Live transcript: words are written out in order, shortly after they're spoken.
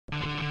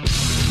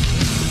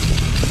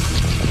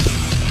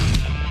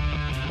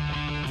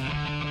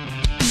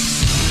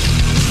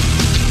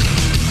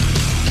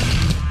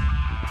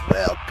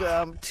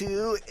Welcome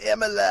to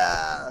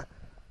Imola,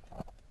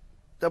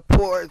 the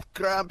 4th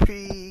Grand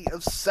Prix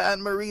of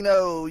San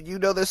Marino. You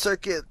know the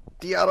circuit.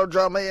 The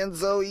Autodrome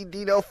Enzo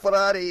Dino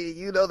Ferrari.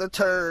 You know the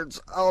turns.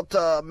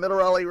 Alta,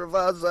 Minerale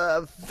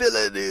Ravazza,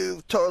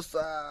 Villeneuve,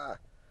 Tosa,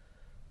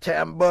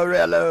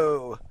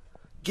 Tamburello.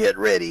 Get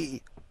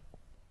ready.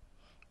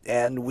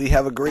 And we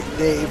have a great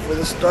day for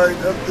the start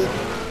of the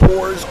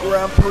PORRS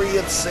Grand Prix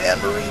at San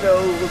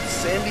Marino with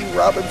Sandy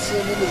Robinson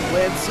and his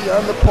Lancey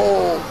on the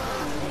pole.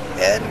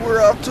 And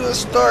we're off to a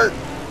start.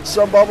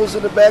 Some bubbles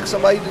in the back,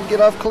 somebody didn't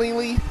get off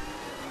cleanly.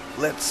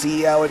 Let's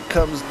see how it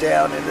comes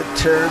down into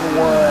turn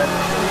 1.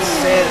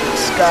 Sandy,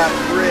 Scott,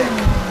 Rick.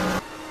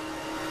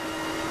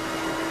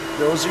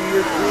 Those are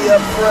your 3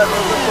 up front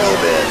at the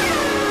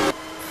moment.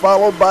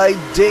 Followed by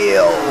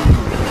Dale.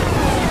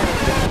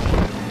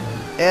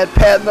 And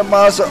Pat in the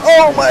Mazda.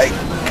 Oh my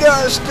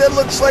gosh, that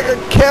looks like a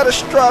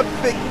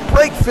catastrophic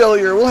brake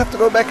failure. We'll have to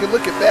go back and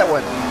look at that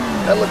one.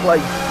 That looked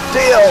like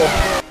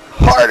Dale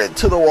hard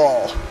into the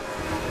wall.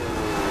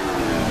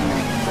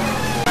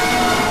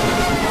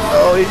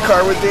 Oh,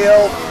 in-car with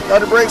Dale.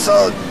 Under brakes,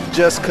 oh,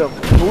 just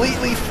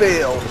completely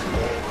failed.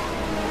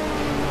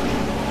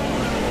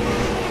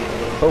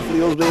 Hopefully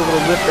he'll be able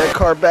to lift that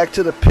car back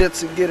to the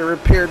pits and get it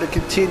repaired to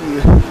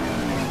continue.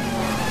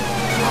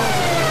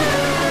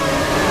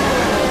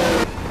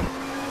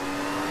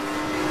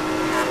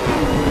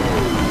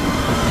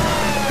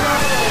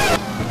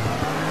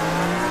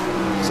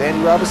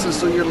 Sandy Robinson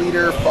still your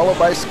leader, followed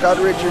by Scott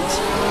Richards.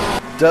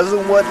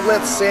 Doesn't want to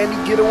let Sandy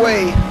get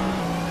away.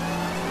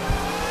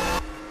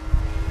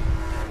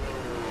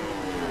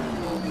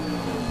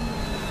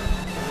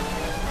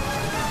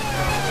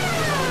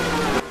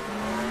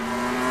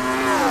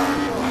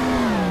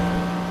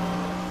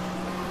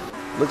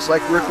 Looks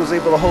like Rick was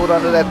able to hold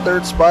on to that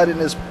 3rd spot in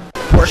his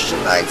Porsche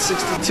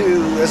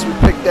 962 as we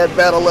pick that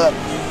battle up.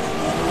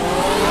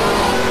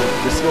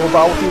 Just little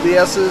battle through the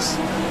S's.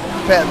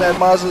 Pat and that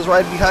Mazda's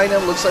right behind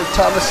him. Looks like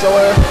Thomas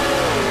Siller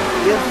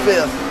in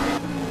 5th.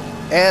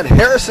 And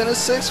Harrison is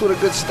 6th with a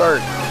good start.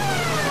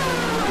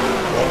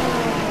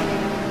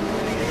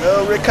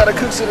 Oh, Rick kind of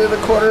cooks it in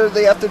the corner.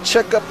 They have to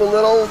check up a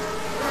little.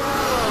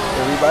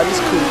 Everybody's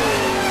cool.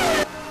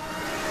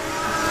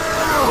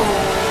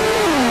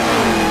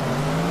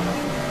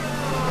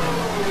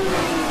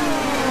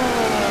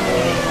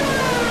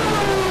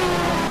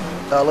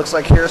 Looks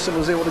like Harrison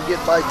was able to get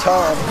by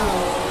Tom.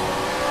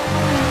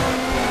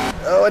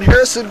 Oh, and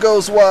Harrison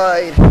goes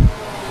wide.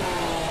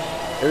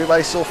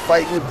 Everybody's still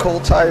fighting with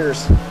cold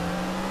tires.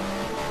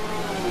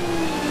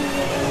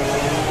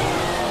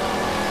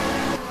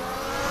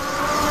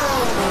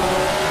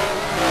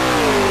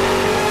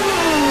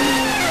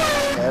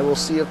 And we'll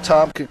see if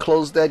Tom can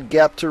close that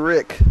gap to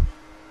Rick.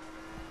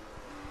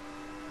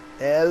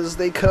 As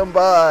they come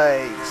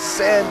by,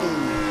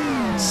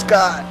 Sandy,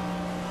 Scott,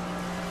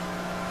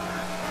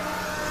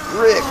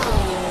 Rick,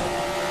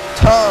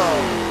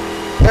 Tom,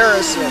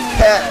 Harrison,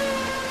 Pat.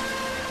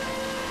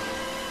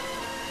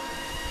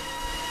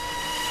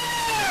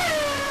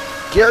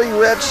 Gary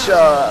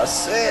Redshaw,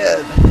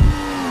 Sid,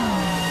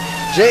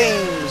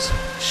 James,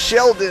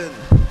 Sheldon,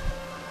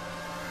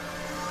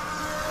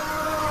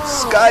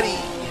 Scotty,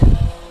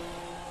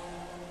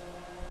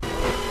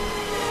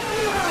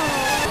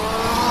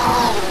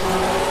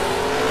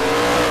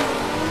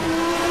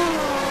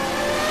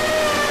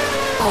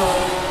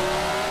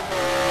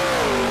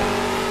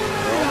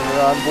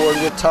 on board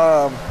with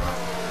Tom.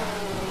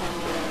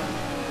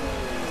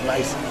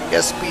 Nice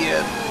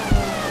SPN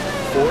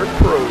Ford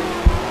Pro.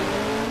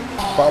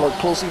 Followed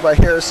closely by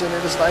Harrison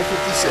in his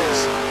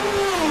 956.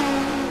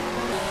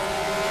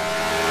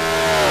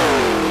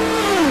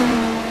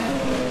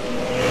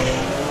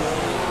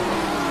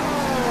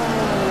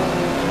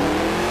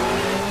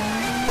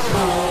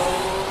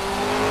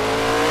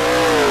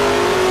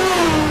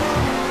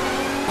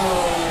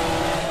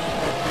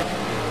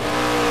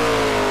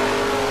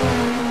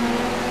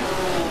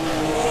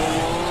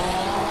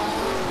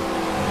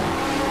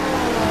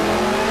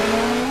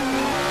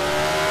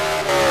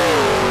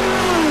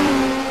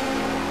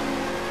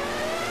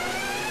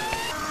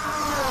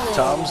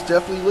 Tom's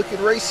definitely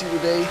looking racy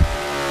today.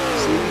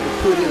 See if he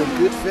can put in a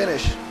good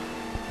finish.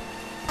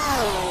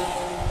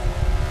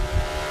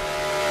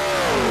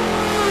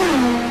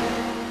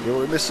 You know,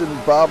 we're missing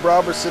Bob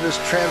Robertson. His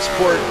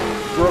transport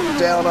broke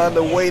down on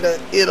the way to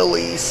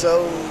Italy,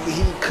 so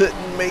he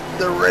couldn't make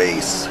the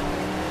race.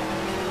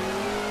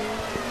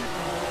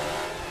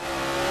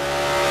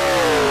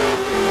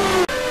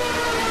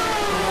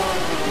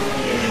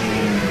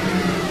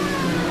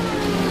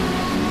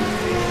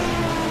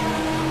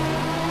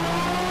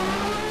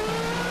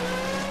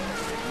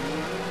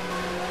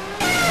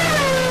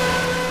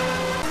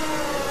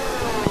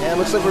 And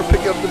looks like we're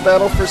picking up the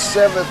battle for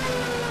 7th.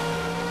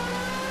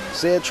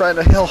 Zed trying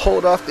to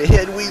hold off the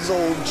head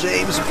weasel,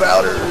 James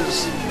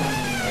Bowders.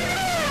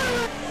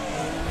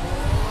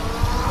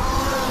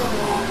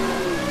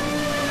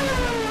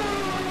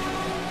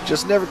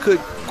 Just never could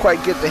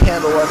quite get the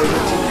handle on the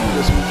ATV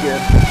this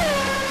weekend.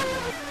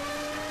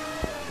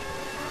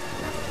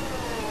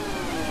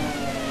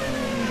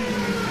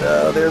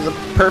 There's a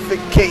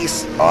perfect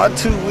case. On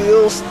two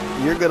wheels,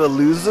 you're going to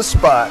lose the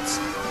spots.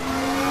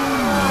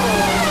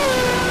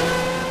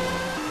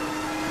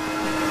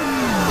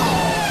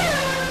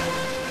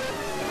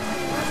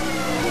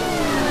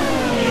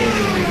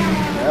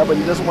 Yeah, but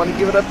he doesn't want to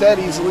give it up that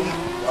easily.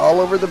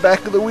 All over the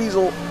back of the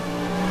weasel.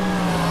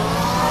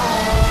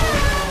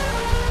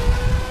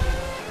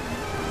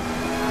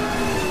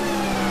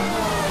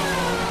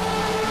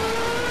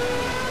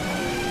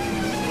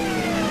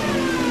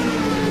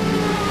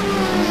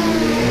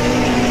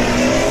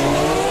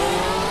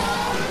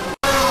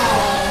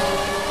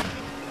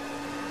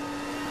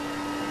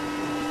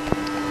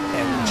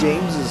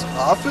 James is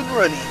off and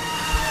running.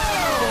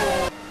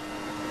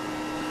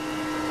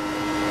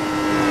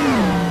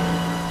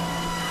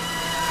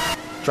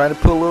 Trying to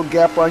put a little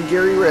gap on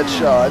Gary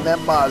Redshaw in that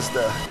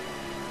Mazda.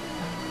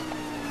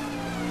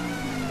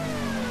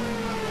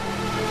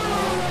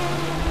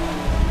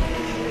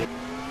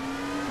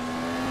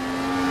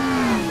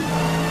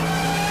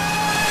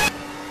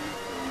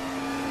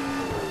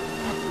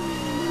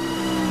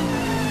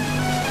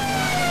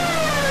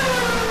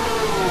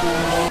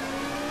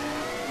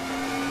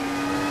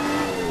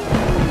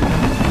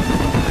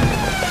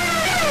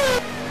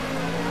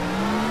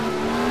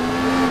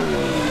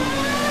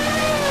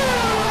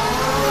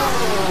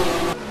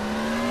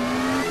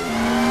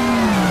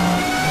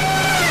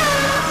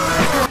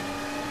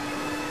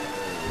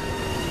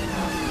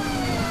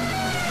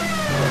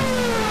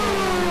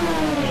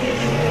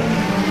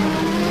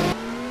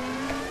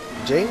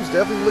 James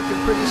definitely looking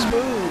pretty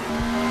smooth.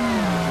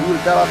 He would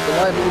have got off the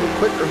line a little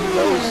quicker. Who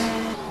knows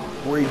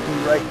where he'd be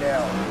right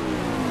now.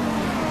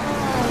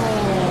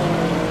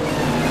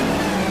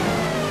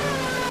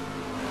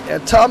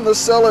 And Tom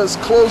Nocella is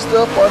closed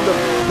up on the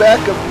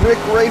back of Rick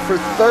Ray for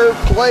third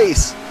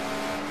place.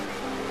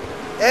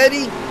 And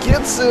he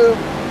gets him.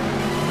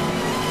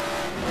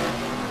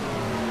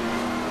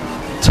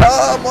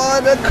 Tom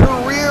on a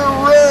career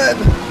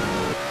run.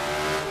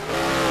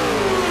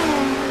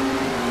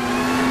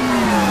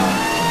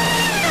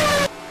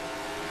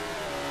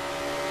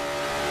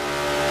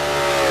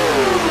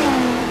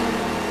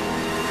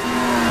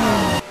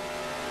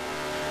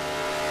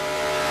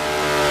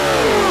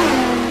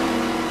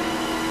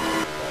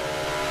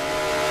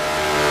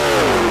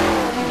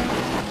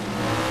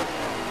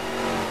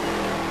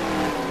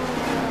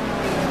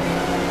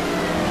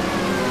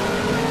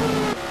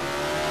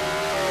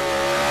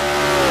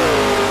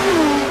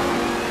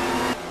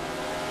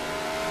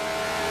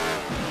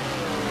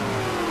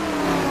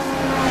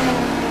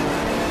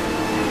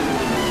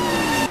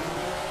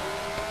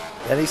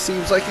 And he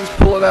seems like he's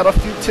pulling out a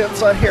few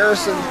tenths on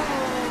Harrison.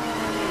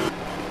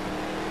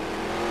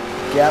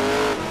 Gap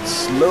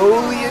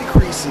slowly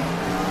increasing.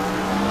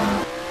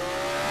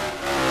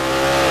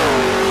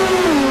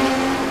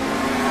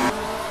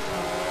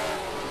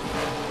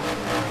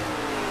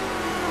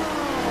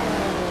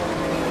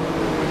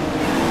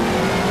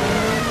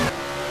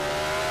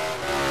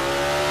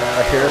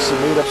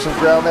 Harrison made up some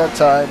ground that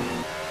time.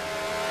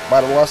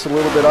 Might have lost a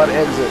little bit on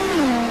exit.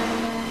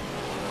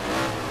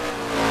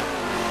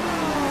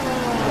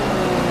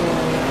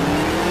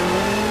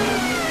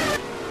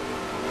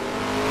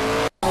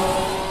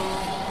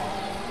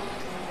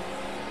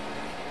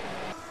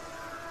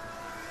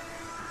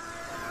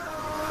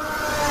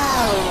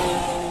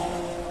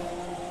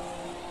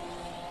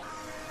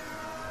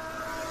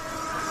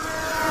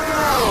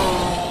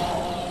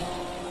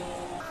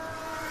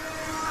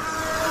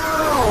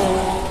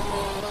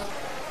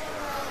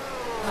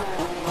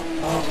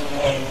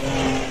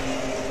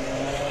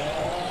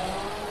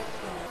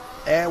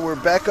 And we're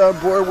back on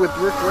board with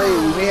Rick Ray.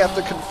 We may have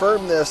to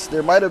confirm this.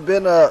 There might have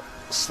been a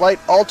slight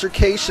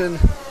altercation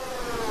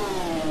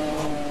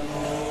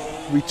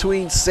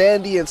between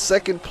Sandy and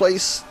second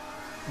place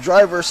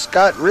driver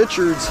Scott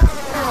Richards.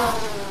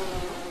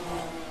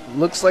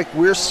 Looks like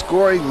we're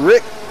scoring.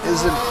 Rick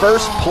is in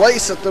first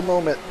place at the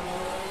moment.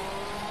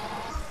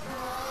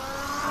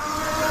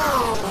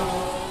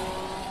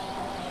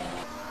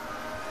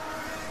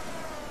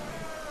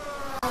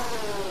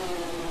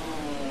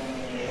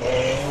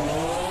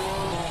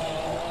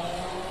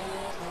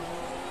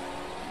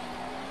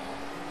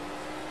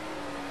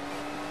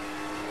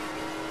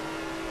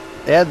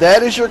 And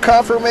that is your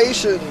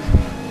confirmation.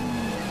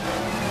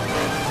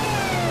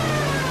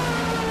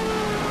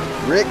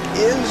 Rick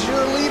is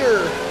your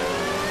leader.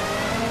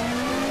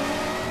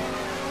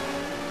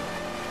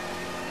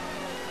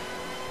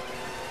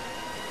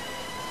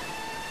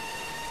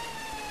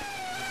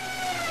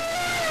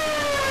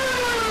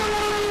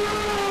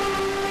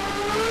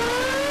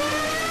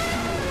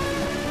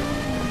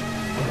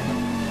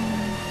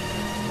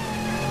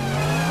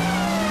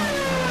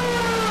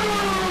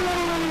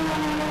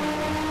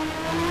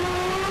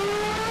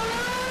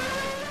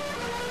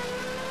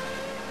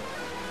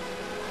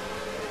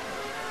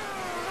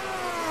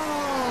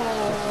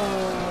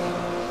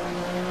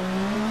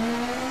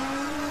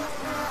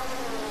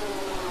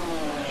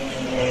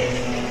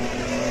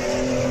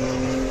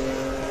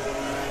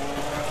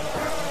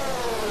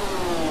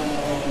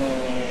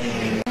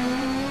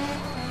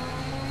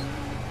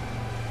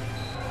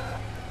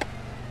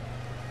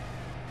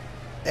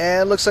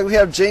 And looks like we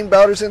have Jane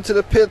Bowders into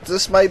the pit.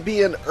 This might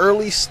be an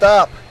early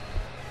stop.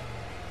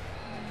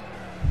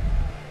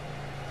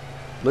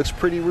 Looks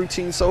pretty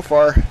routine so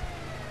far.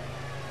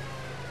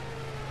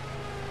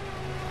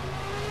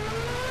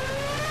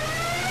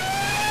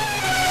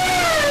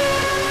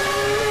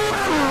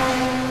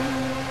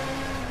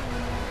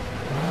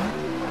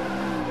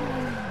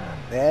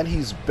 And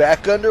he's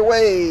back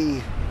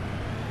underway.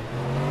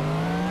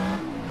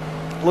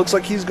 Looks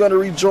like he's going to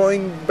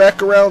rejoin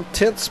back around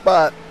 10th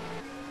spot.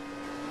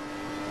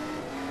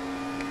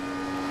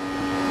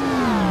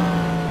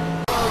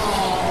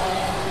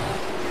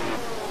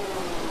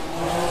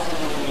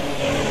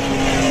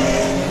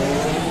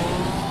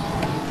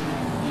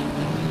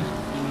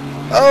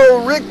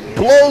 Oh, Rick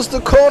blows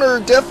the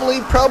corner,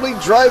 definitely probably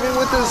driving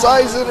with his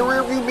eyes in the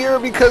rearview mirror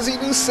because he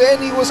knew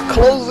Sandy was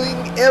closing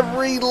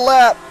every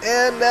lap,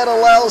 and that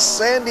allows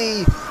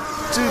Sandy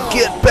to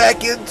get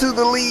back into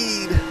the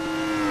lead.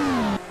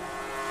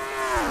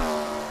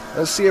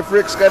 Let's see if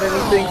Rick's got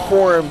anything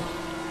for him.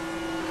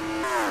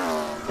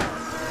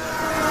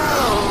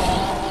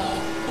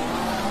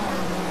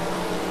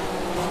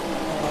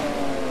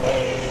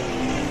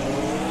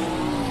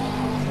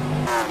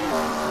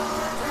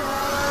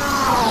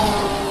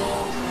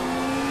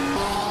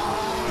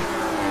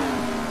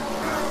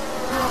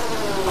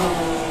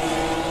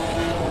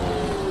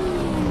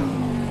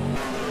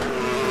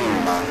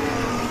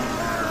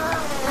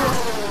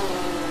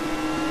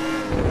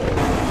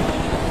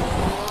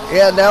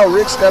 Yeah, now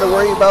Rick's got to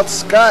worry about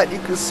Scott. You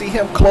can see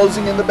him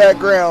closing in the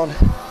background.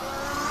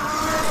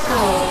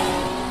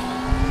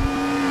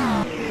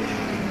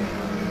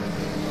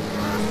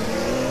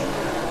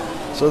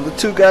 So the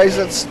two guys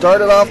that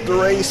started off the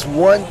race,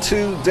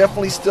 1-2,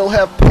 definitely still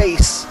have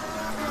pace.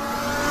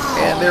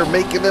 And they're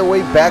making their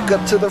way back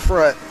up to the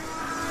front.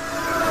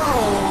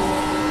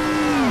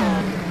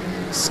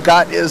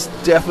 Scott is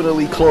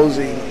definitely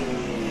closing.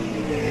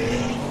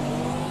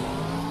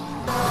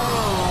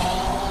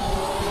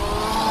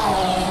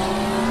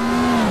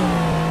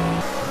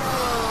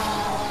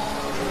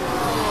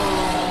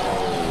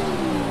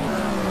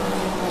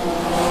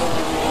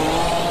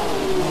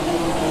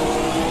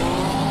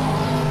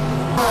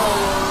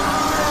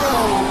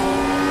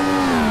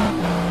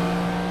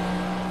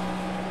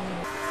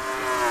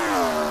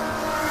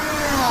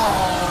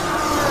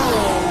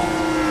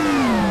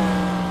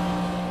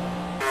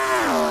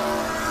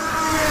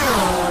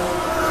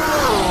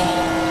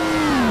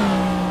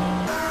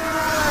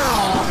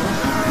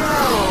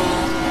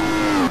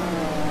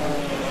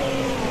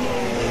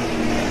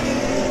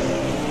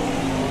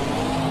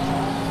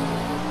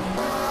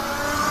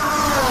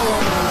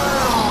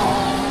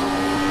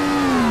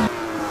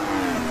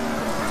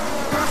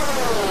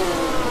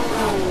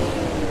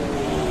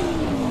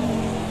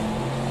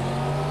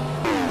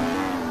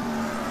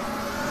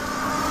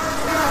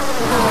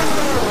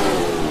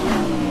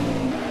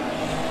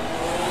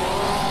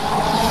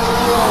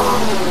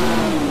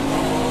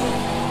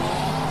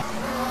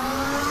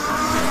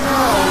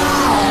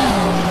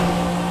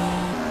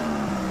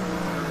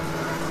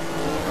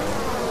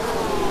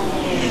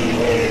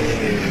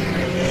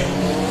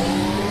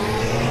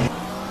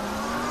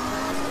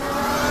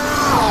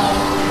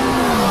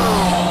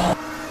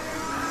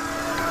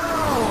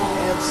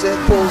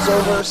 Pulls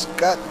over,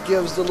 Scott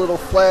gives the little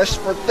flash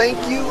for thank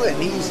you, and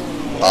he's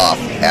off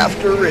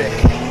after Rick.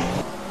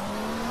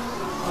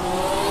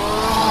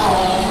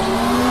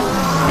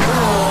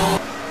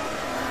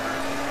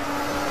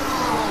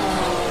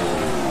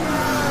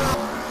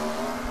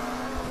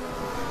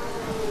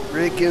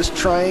 Rick is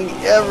trying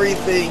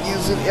everything,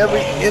 using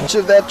every inch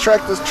of that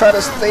track to try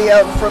to stay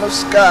out in front of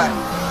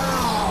Scott.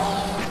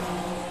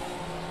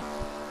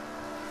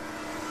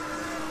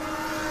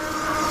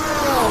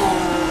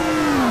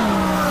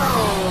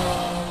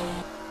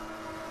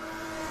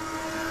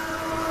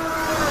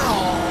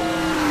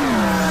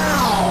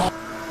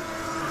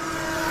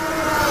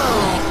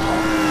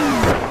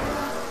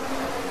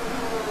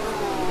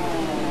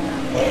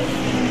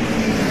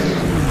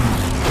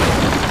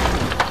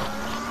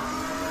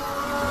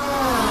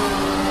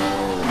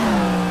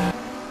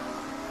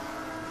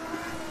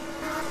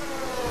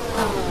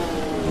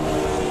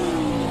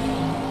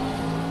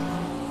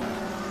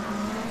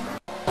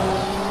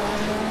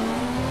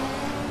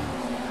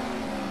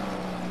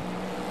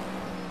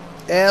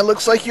 And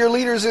looks like your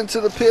leader's into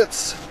the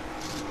pits,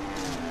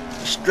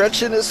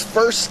 stretching his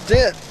first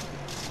stint,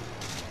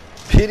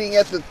 pitting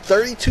at the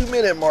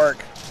 32-minute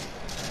mark.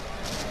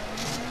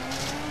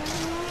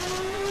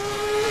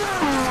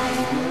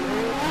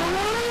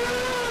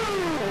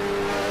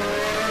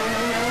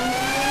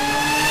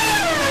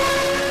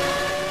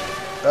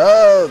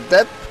 Oh,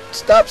 that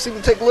stop seemed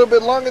to take a little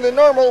bit longer than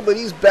normal, but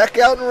he's back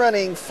out and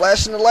running,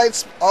 flashing the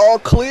lights, all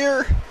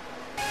clear,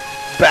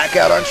 back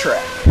out on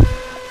track.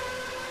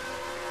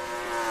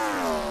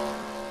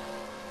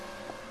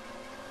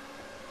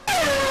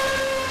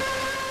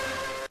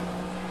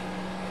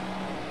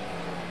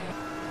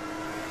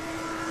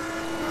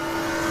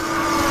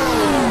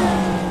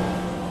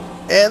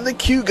 And the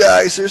Q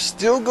guys are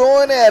still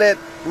going at it.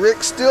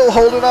 Rick still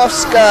holding off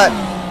Scott.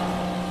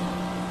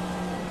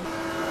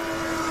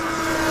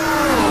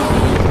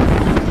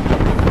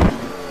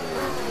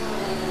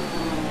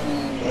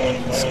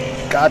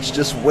 Scott's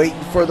just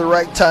waiting for the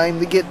right time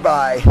to get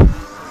by.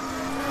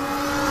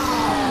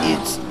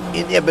 It's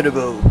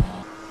inevitable.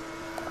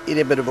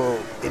 Inevitable.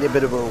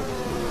 Inevitable.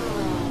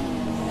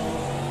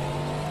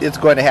 It's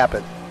going to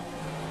happen.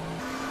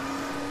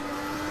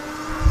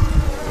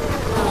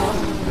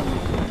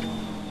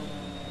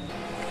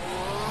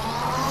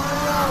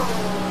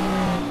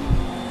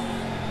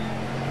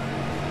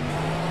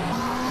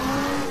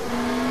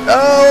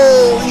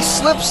 Oh, he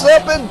slips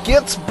up and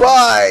gets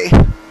by.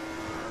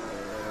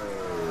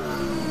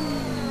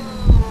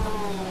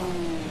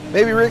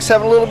 Maybe Rick's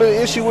having a little bit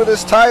of issue with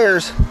his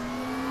tires.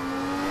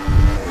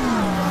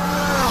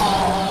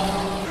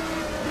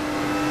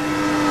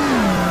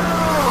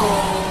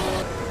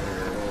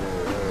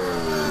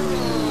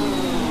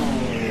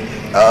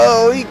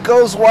 Oh, he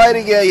goes wide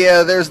again.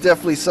 Yeah, there's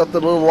definitely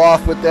something a little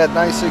off with that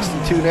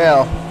 962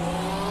 now.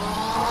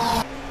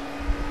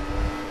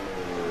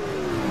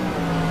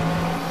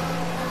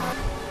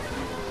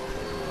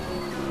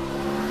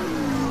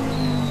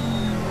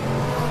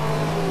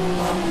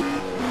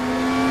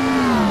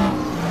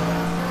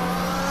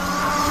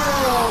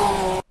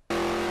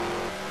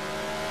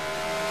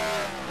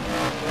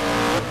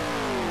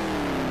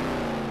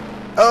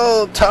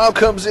 Oh, Tom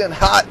comes in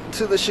hot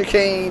to the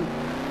chicane.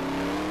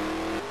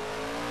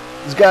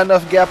 He's got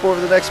enough gap over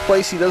the next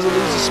place. He doesn't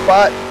lose a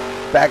spot.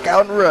 Back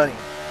out and running.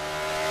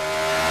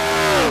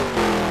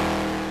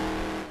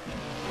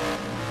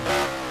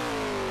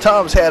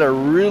 Tom's had a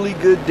really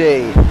good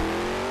day.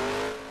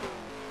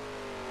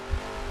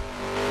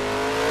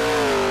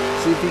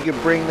 See if he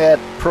can bring that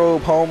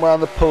probe home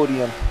on the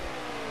podium.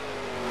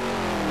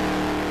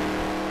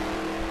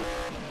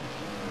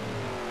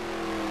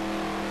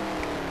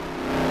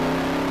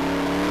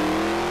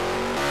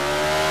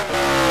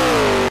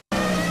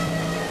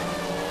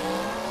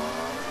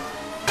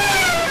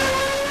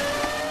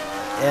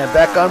 And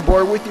back on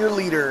board with your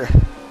leader,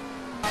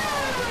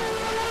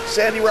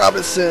 Sandy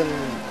Robinson,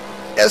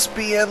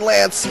 SBN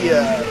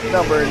Lancia,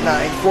 number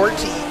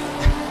 914.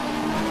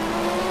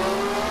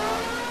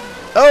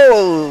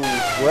 Oh,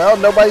 well,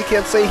 nobody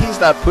can say he's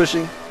not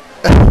pushing.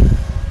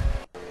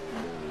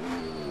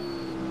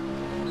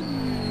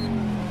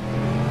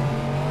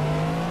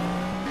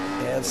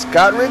 And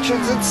Scott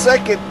Richards in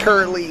second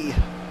currently.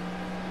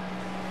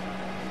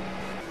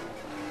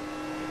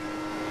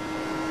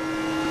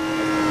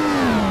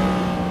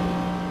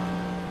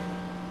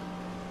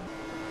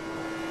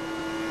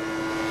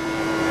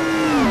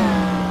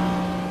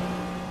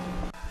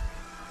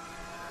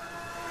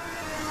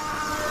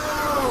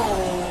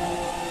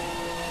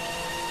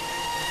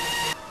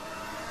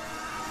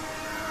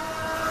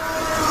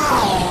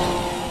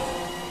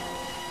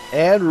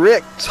 And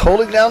Rick's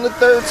holding down the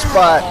third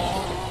spot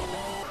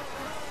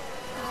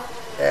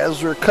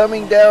as we're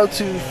coming down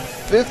to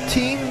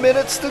 15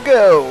 minutes to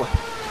go.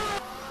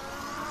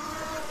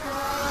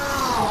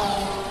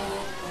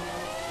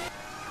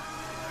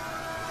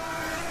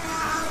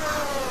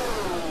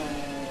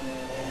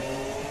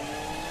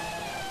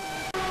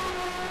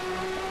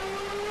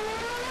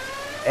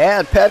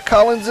 And Pat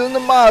Collins in the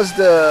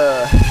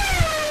Mazda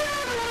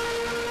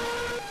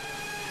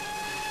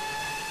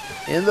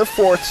in the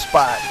fourth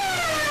spot.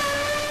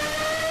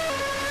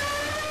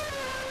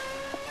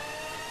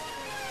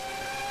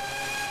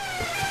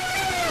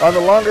 On the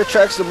longer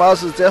tracks, the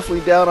Mazda's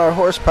definitely down our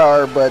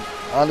horsepower, but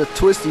on the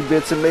twisty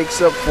bits, it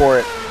makes up for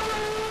it.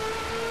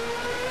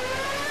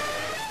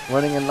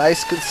 Running a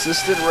nice,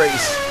 consistent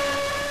race.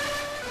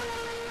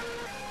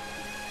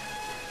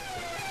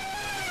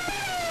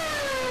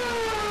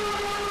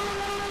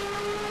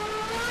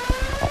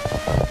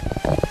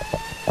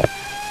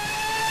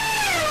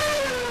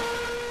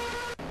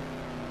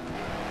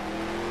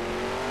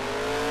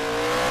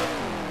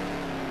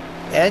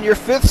 And your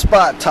fifth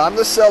spot, Tom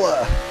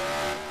Nacella.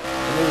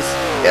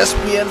 His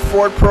SBN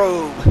Ford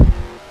Probe.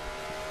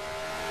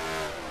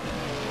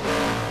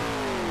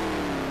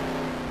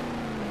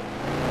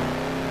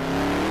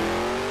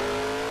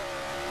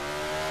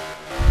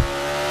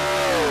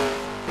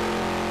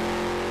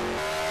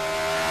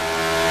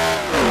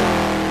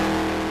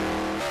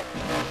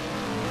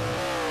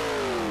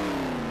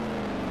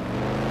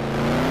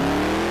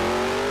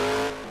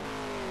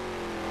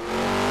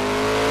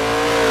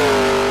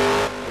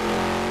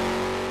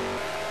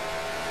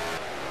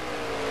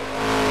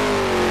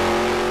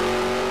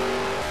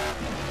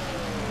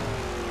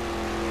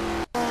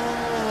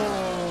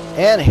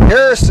 And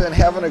Harrison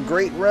having a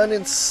great run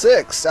in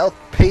sixth,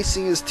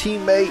 outpacing his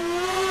teammate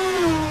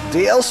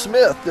Dale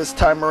Smith this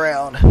time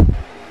around.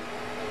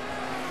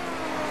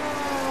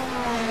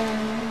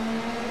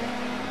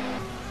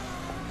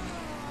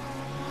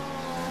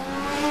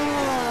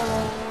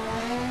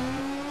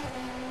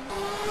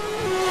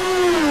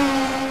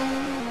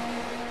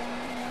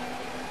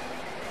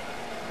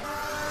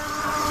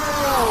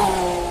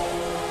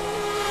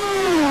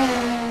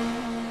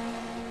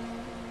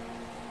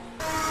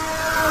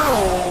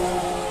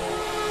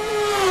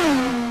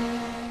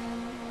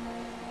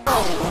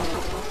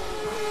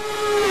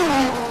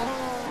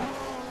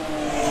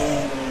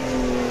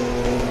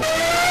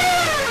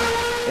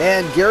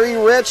 And Gary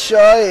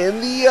Redshaw in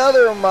the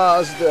other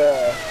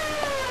Mazda.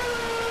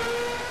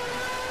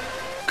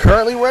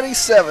 Currently running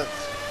 7th.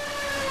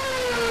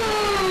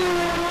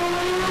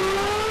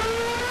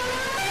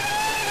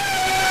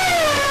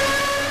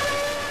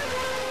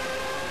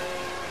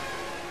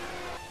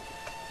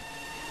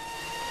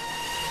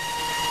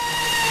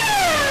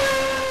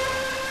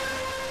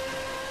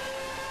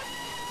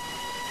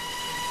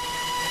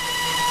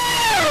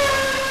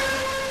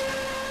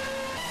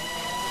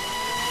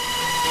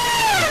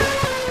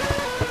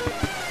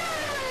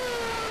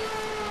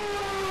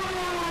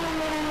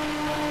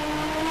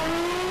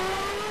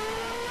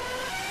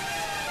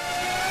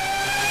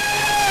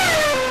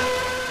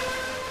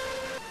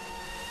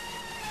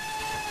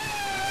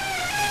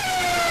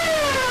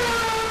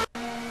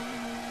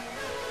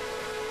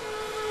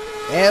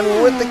 And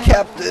we're with the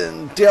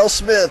captain, Dale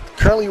Smith,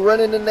 currently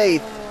running in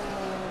 8th.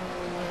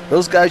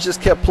 Those guys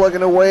just kept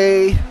plugging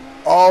away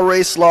all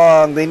race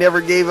long. They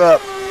never gave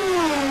up.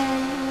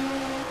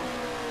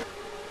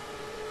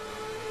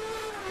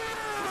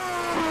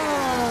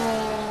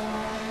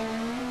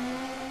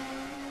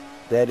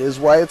 That is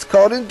why it's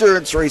called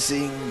endurance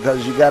racing,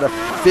 because you got to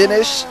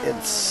finish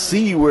and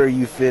see where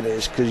you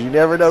finish, because you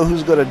never know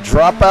who's going to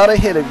drop out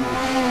ahead of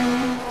you.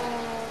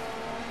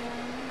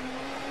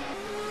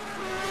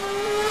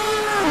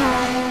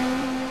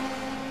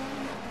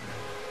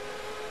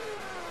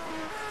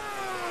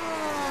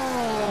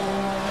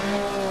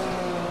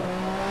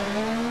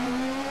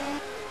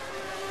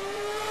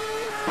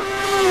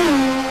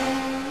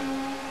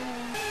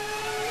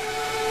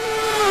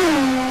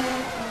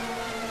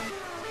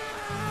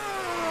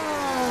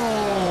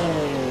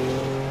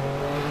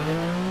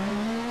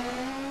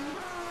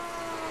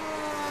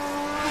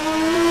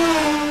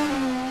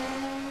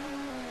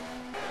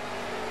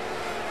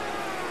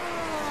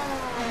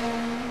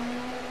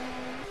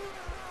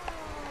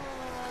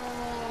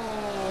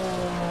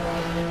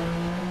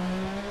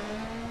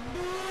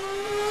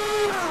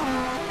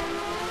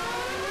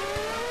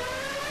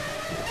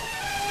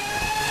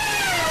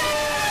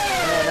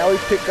 Now we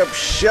pick up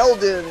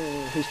Sheldon,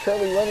 who's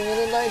currently running in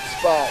the 9th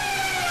spot.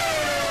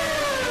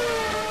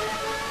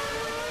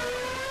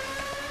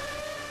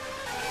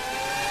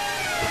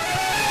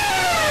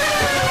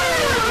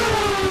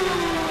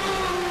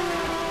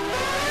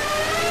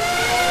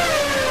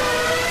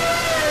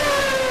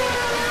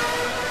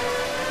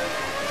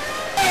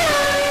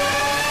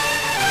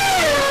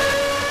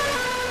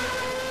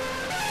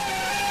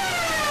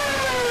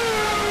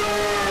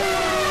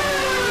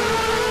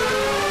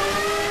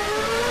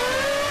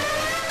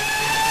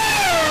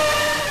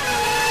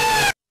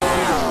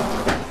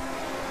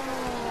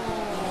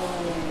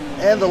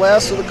 And the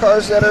last of the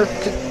cars that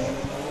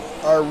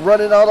are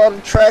running out on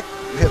the track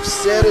have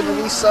said in the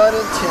Nissan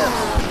in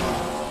 10th.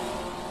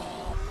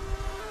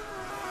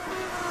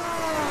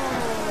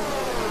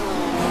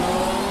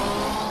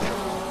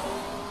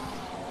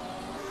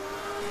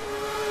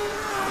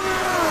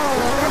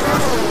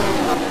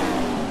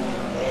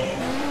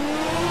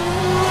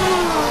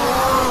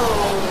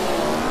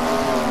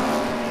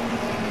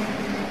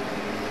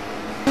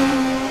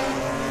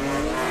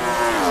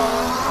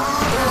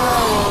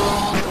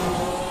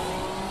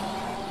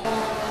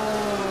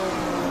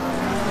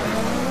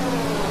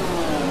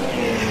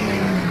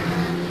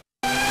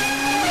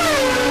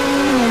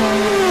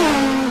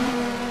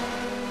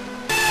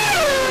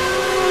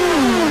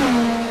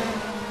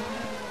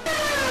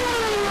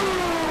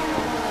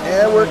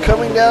 And we're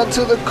coming down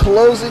to the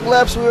closing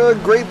laps. We have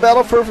a great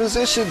battle for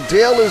position.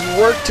 Dale has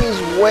worked his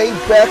way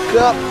back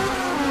up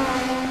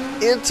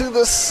into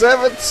the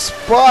 7th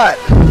spot.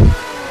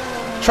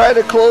 Try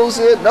to close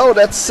in. No,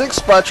 that's 6th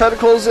spot. Try to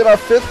close in our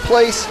 5th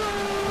place,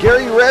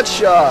 Gary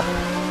Redshaw.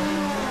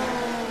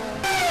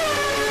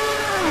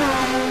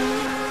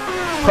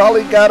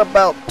 Probably got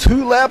about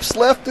 2 laps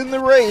left in the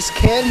race.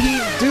 Can he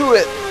do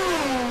it?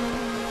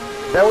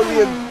 That would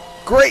be a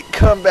great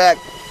comeback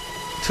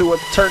to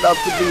what turned out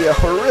to be a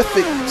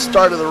horrific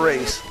start of the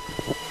race.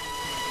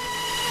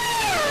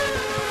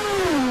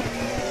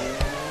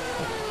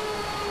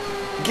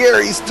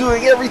 Gary's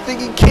doing everything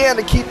he can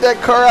to keep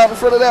that car out in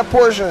front of that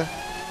Porsche.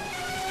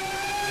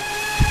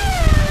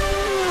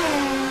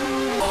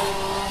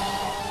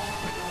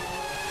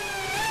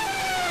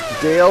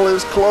 Dale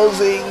is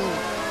closing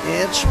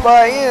inch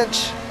by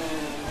inch.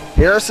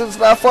 Harrison's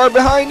not far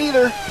behind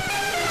either.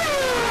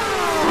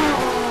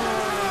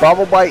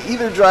 Bobble by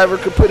either driver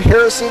could put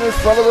Harrison in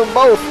front of them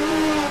both.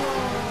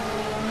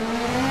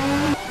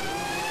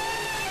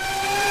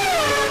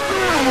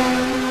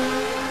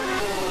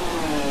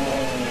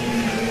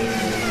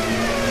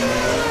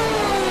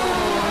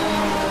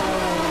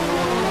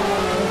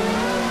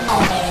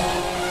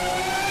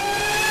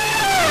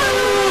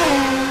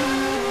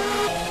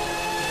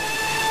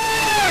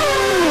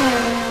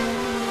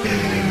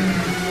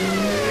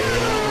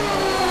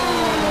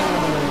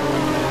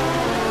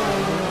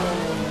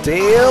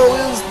 Dale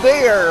is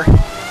there.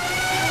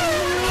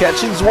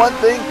 Catching's one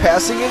thing,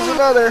 passing is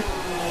another.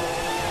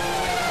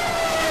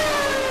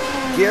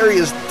 Gary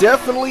is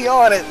definitely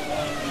on it.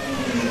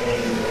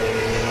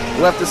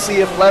 We'll have to see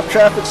if lap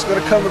traffic's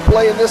going to come to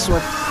play in this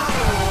one.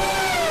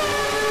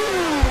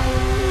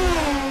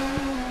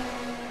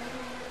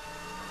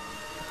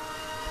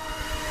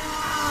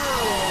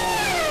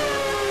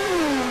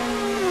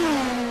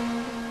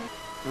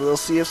 We'll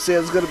see if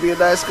Sam's going to be a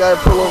nice guy,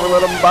 pull over,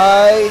 let him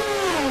by,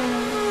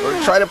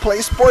 or try to play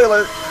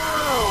spoiler.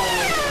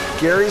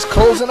 Gary's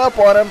closing up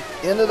on him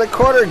into the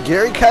corner.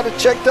 Gary kind of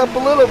checked up a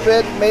little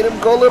bit, made him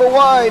go a little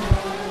wide.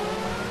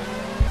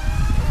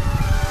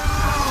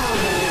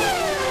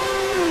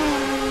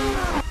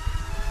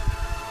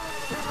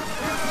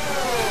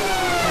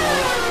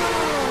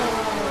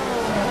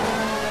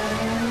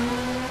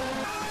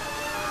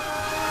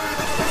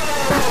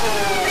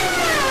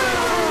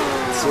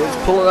 So he's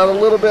pulling out a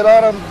little bit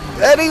on him.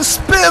 And he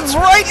spins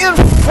right in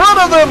front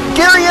of them.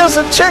 Gary has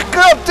a check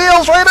up.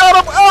 Dale's right on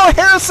him. Oh,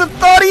 Harrison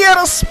thought he had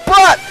a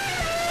spot.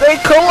 They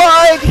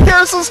collide.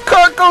 Harrison's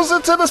car goes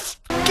into the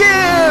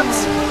skins.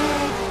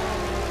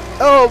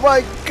 Oh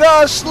my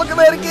gosh. Look at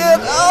that again.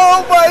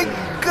 Oh my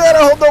God.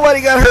 I hope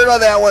nobody got hurt on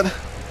that one.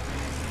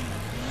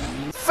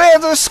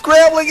 Fans are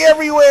scrambling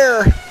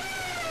everywhere.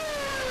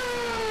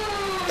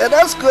 And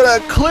that's going to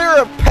clear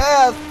a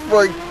path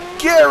for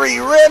Gary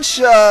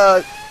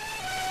Renshaw.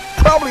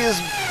 Probably his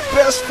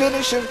best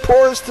finish in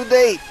PORRS to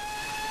date.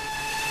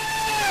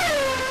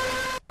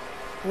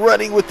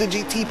 Running with the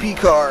GTP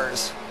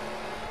cars.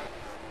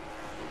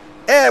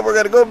 And we're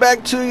going to go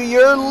back to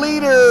your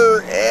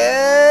leader.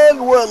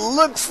 And what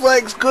looks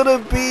like is going to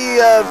be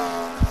a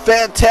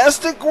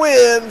fantastic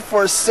win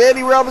for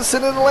Sandy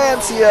Robinson and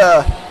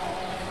Lancia.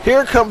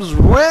 Here comes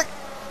Rick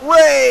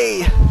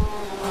Ray.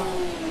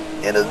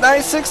 In his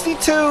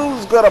 962,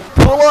 he's going to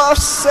pull off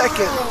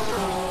second.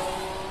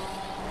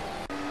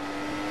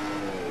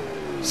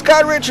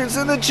 Scott Richards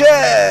in the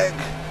Jag.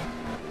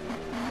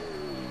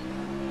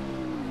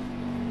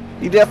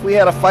 He definitely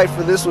had a fight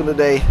for this one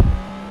today.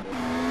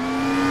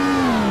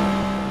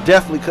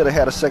 Definitely could have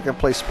had a second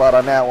place spot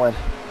on that one.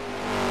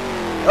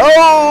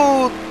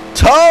 Oh,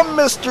 Tom,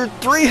 Mr.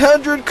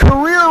 300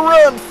 career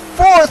run,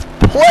 4th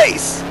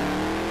place.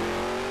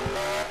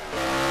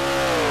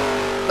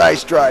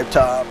 Nice drive,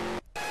 Tom.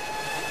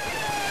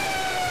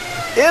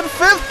 In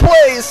 5th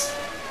place.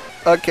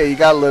 Okay, you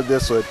gotta live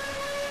this one.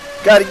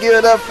 Got to give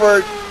it up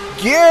for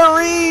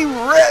Gary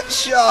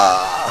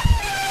Renshaw.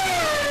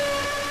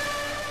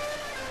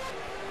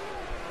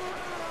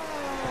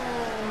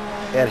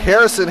 And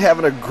Harrison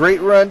having a great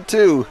run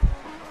too.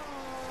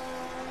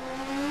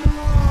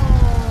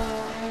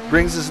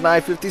 Brings his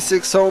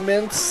 956 home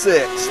in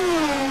 6th.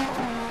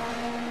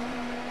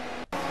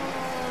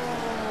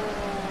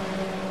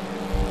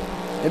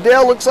 And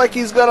Dale looks like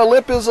he's going to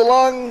limp his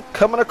along,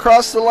 coming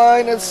across the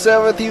line in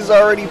 7th. He's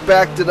already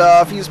backed it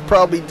off. He's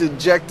probably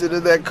dejected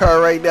in that car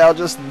right now,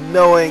 just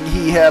knowing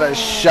he had a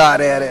shot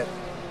at it.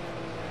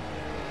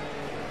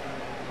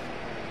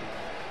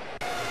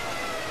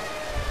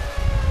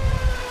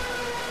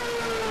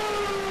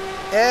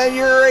 And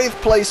your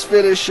 8th place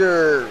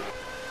finisher,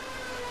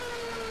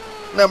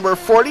 number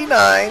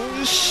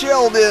 49,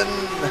 Sheldon.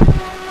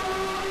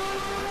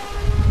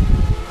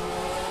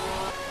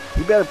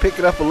 You better pick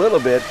it up a little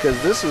bit,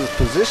 because this is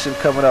position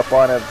coming up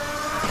on him.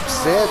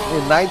 Set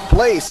in 9th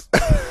place.